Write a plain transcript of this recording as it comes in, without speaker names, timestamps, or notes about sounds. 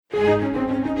In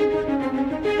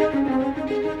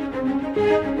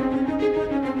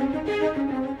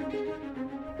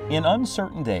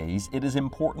uncertain days, it is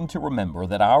important to remember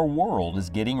that our world is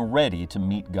getting ready to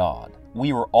meet God.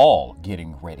 We are all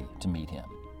getting ready to meet Him.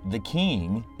 The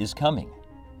King is coming.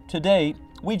 Today,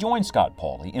 we join Scott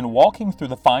Pauley in walking through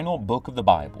the final book of the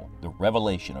Bible, the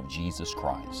revelation of Jesus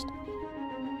Christ.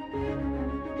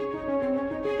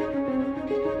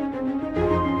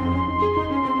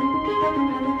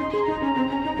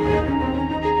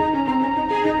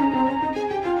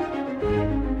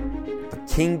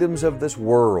 Kingdoms of this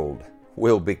world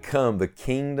will become the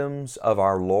kingdoms of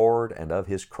our Lord and of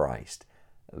His Christ.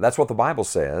 That's what the Bible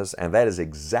says, and that is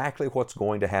exactly what's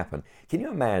going to happen. Can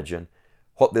you imagine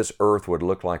what this earth would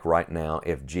look like right now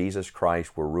if Jesus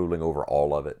Christ were ruling over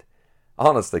all of it?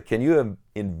 Honestly, can you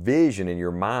envision in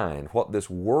your mind what this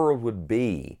world would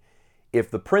be if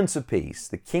the Prince of Peace,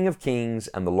 the King of Kings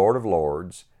and the Lord of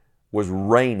Lords was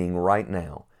reigning right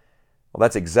now? Well,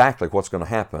 that's exactly what's going to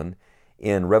happen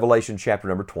in Revelation chapter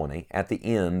number 20 at the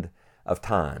end of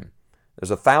time. There's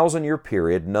a 1,000-year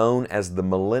period known as the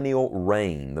millennial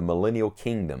reign, the millennial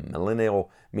kingdom,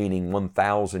 millennial meaning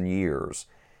 1,000 years.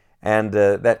 And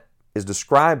that is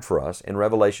described for us in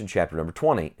Revelation chapter number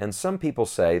 20. And some people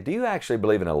say, do you actually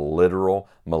believe in a literal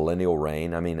millennial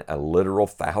reign? I mean, a literal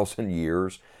 1,000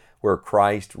 years where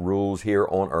Christ rules here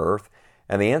on earth?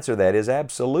 And the answer to that is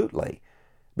absolutely,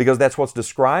 because that's what's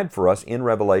described for us in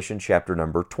Revelation chapter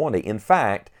number 20. In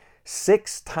fact,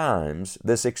 6 times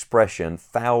this expression,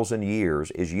 1,000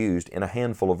 years, is used in a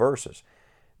handful of verses.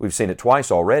 We've seen it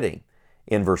twice already.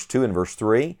 In verse 2 and verse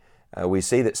 3, we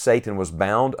see that Satan was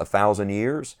bound 1,000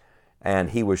 years, and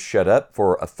he was shut up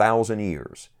for 1,000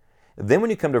 years. Then when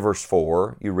you come to verse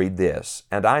 4, you read this,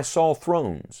 "And I saw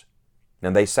thrones,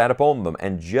 and they sat upon them,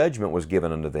 and judgment was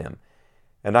given unto them.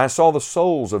 And I saw the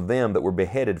souls of them that were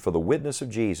beheaded for the witness of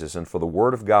Jesus and for the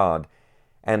word of God,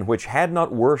 and which had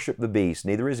not worshipped the beast,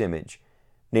 neither his image,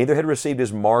 neither had received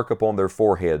his mark upon their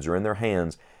foreheads or in their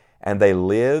hands, and they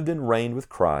lived and reigned with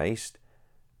Christ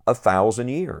 1,000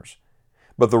 years.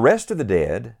 But the rest of the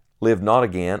dead lived not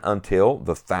again until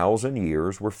the 1,000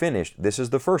 years were finished." This is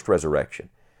the first resurrection.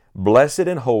 "Blessed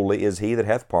and holy is he that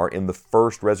hath part in the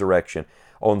first resurrection.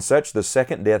 On such the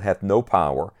second death hath no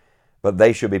power, but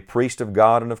they shall be priests of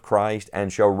God and of Christ,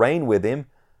 and shall reign with Him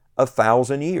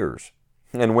 1,000 years.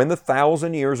 And when the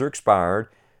 1,000 years are expired,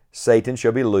 Satan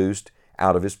shall be loosed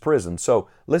out of his prison." So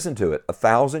listen to it,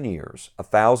 1,000 years,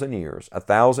 1,000 years,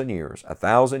 1,000 years,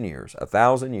 1,000 years,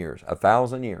 1,000 years,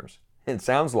 1,000 years. It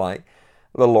sounds like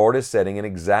the Lord is setting an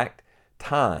exact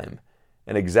time,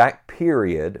 an exact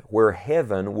period where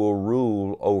heaven will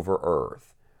rule over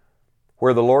earth,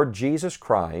 where the Lord Jesus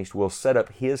Christ will set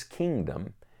up His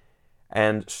kingdom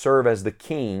and serve as the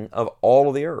king of all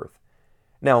of the earth.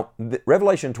 Now,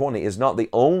 Revelation 20 is not the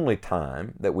only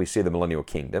time that we see the millennial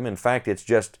kingdom. In fact, it's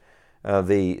just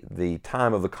the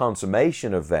time of the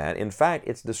consummation of that. In fact,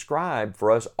 it's described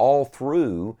for us all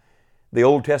through the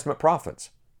Old Testament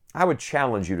prophets. I would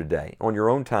challenge you today, on your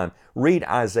own time, read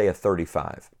Isaiah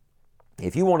 35.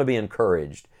 If you want to be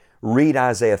encouraged, read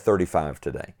Isaiah 35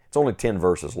 today. It's only 10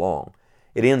 verses long.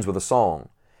 It ends with a song.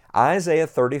 Isaiah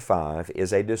 35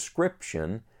 is a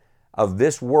description of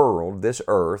this world, this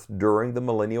earth, during the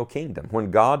millennial kingdom, when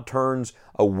God turns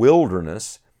a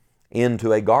wilderness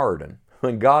into a garden,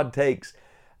 when God takes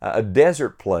a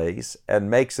desert place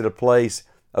and makes it a place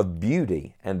of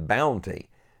beauty and bounty.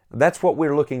 That's what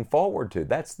we're looking forward to.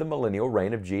 That's the millennial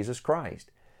reign of Jesus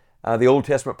Christ. The Old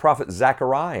Testament prophet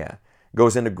Zechariah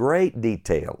goes into great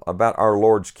detail about our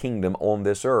Lord's kingdom on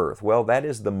this earth. Well, that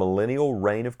is the millennial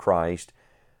reign of Christ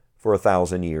for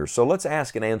 1,000 years. So let's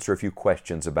ask and answer a few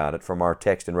questions about it from our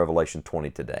text in Revelation 20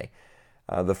 today.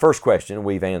 The first question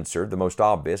we've answered, the most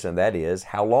obvious, and that is,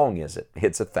 how long is it?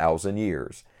 It's 1,000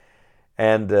 years.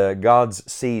 And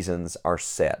God's seasons are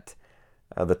set.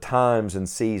 The times and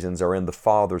seasons are in the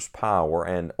Father's power,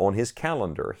 and on His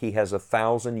calendar, He has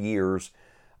 1,000 years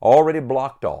already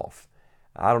blocked off.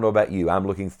 I don't know about you, I'm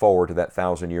looking forward to that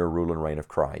 1,000-year rule and reign of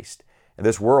Christ. And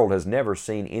this world has never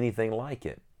seen anything like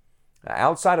it.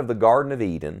 Outside of the Garden of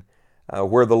Eden,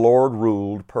 where the Lord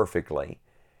ruled perfectly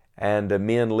and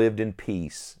men lived in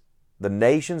peace, the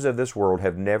nations of this world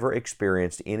have never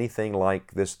experienced anything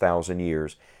like this 1,000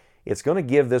 years. It's going to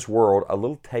give this world a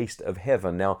little taste of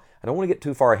heaven. Now, I don't want to get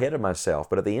too far ahead of myself,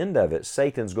 but at the end of it,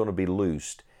 Satan's going to be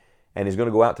loosed, and he's going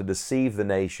to go out to deceive the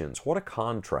nations. What a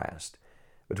contrast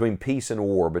between peace and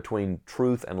war, between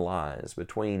truth and lies,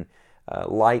 between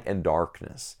light and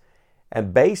darkness.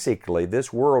 And basically,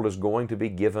 this world is going to be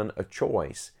given a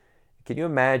choice. Can you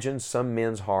imagine some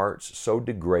men's hearts so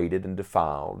degraded and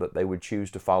defiled that they would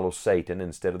choose to follow Satan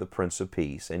instead of the Prince of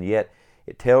Peace? And yet,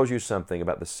 it tells you something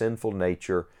about the sinful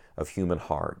nature of human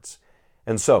hearts.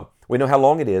 And so, we know how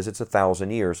long it is. It's 1,000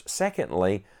 years.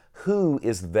 Secondly, who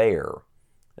is there?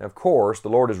 And of course, the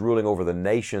Lord is ruling over the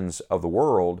nations of the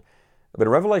world. But in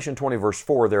Revelation 20, verse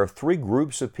 4, there are three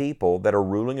groups of people that are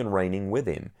ruling and reigning with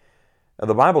Him. Now,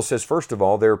 the Bible says, first of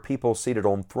all, there are people seated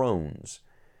on thrones.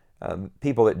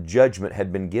 People that judgment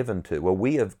had been given to. Well,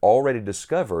 we have already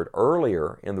discovered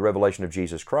earlier in the revelation of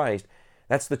Jesus Christ,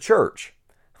 that's the church.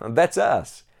 That's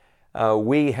us.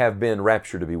 We have been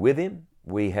raptured to be with Him.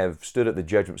 We have stood at the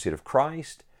judgment seat of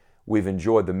Christ. We've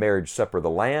enjoyed the marriage supper of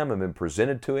the Lamb and been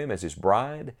presented to Him as His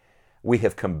bride. We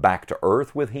have come back to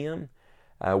earth with Him.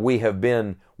 We have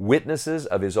been witnesses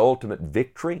of His ultimate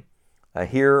victory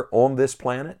here on this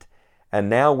planet. And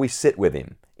now we sit with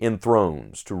Him in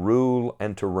thrones to rule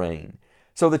and to reign.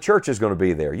 So the church is going to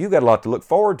be there. You've got a lot to look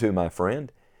forward to, my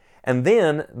friend. And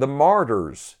then the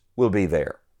martyrs will be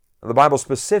there. The Bible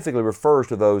specifically refers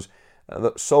to those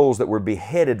souls that were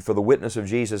beheaded for the witness of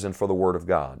Jesus and for the Word of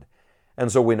God.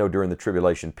 And so we know during the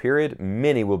tribulation period,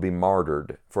 many will be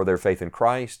martyred for their faith in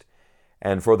Christ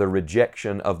and for the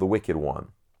rejection of the wicked one.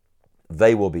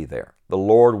 They will be there. The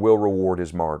Lord will reward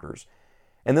His martyrs.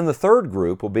 And then the third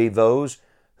group will be those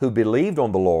who believed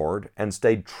on the Lord and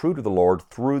stayed true to the Lord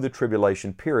through the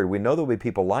tribulation period. We know there will be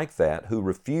people like that who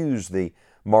refuse the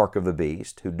mark of the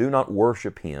beast, who do not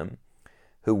worship Him,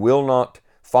 who will not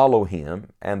follow Him,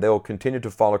 and they'll continue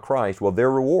to follow Christ. Well,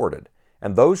 they're rewarded.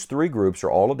 And those three groups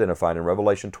are all identified in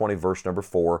Revelation 20, verse number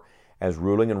 4, as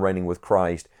ruling and reigning with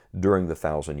Christ during the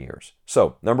 1,000 years.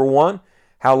 So, number one,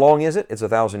 how long is it? It's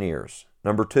 1,000 years.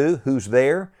 Number two, who's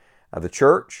there? The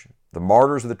church, the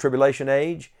martyrs of the tribulation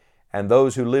age, and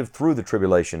those who lived through the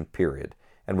tribulation period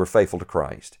and were faithful to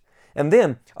Christ. And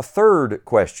then a third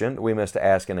question we must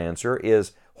ask and answer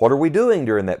is, what are we doing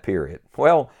during that period?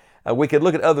 Well, we could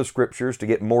look at other scriptures to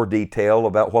get more detail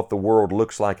about what the world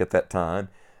looks like at that time,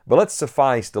 but let's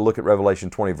suffice to look at Revelation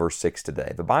 20, verse 6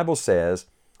 today. The Bible says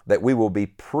that we will be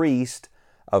priests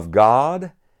of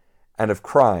God and of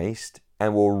Christ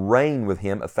and will reign with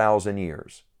Him 1,000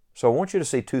 years. So I want you to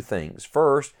see two things.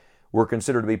 First, we're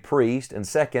considered to be priests, and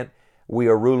second, we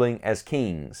are ruling as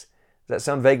kings. Does that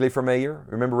sound vaguely familiar?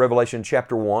 Remember Revelation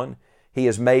chapter 1? He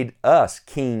has made us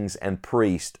kings and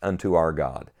priests unto our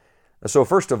God. So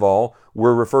first of all,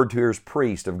 we're referred to here as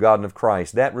priests of God and of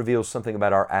Christ. That reveals something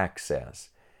about our access.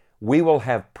 We will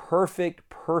have perfect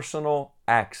personal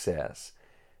access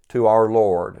to our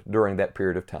Lord during that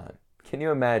period of time. Can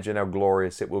you imagine how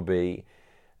glorious it will be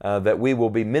that we will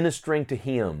be ministering to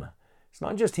Him? It's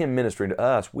not just Him ministering to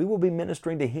us. We will be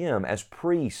ministering to Him as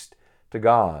priests to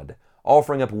God,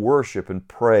 offering up worship and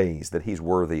praise that He's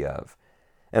worthy of.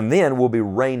 And then we'll be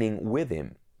reigning with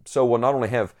Him. So we'll not only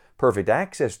have perfect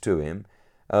access to Him,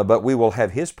 but we will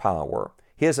have His power,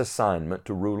 His assignment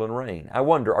to rule and reign. I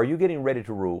wonder, are you getting ready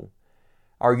to rule?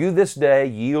 Are you this day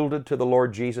yielded to the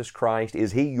Lord Jesus Christ?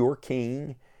 Is He your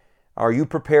King? Are you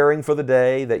preparing for the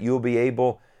day that you'll be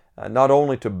able not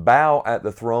only to bow at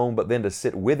the throne, but then to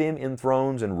sit with Him in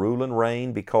thrones and rule and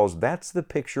reign? Because that's the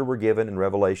picture we're given in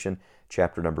Revelation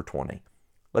chapter number 20.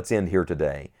 Let's end here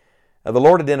today. The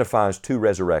Lord identifies two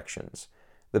resurrections.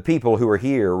 The people who are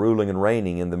here ruling and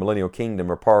reigning in the millennial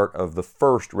kingdom are part of the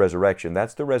first resurrection.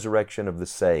 That's the resurrection of the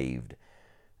saved.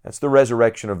 That's the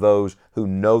resurrection of those who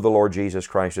know the Lord Jesus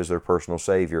Christ as their personal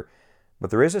Savior.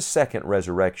 But there is a second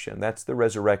resurrection. That's the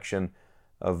resurrection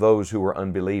of those who are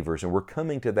unbelievers. And we're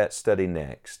coming to that study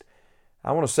next.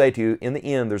 I want to say to you, in the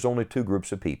end, there's only two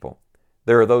groups of people.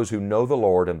 There are those who know the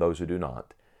Lord and those who do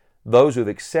not. Those who have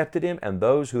accepted Him and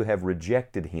those who have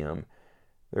rejected Him.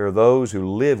 There are those who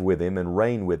live with Him and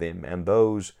reign with Him and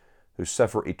those who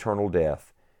suffer eternal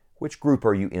death. Which group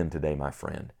are you in today, my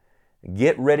friend?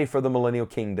 Get ready for the millennial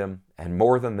kingdom, and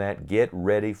more than that, get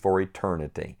ready for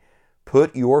eternity.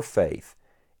 Put your faith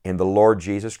in the Lord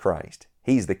Jesus Christ.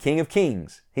 He's the King of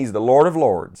Kings. He's the Lord of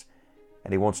Lords,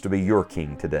 and He wants to be your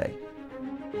King today.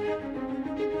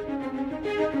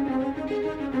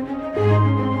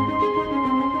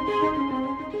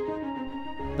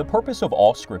 The purpose of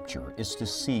all Scripture is to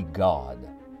see God.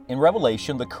 In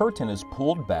Revelation, the curtain is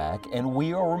pulled back and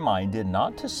we are reminded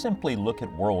not to simply look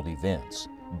at world events,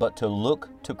 but to look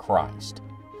to Christ.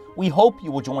 We hope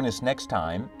you will join us next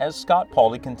time as Scott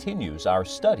Pauley continues our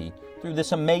study through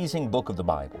this amazing book of the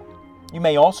Bible. You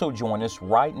may also join us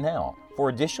right now for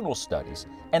additional studies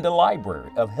and a library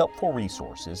of helpful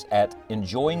resources at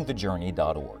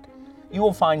enjoyingthejourney.org. You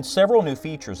will find several new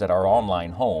features at our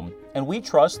online home, and we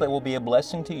trust they will be a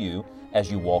blessing to you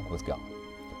as you walk with God.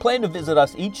 Plan to visit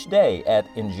us each day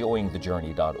at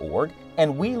enjoyingthejourney.org,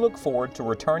 and we look forward to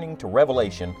returning to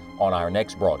Revelation on our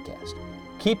next broadcast.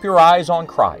 Keep your eyes on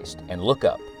Christ and look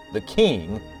up. The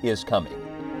King is coming.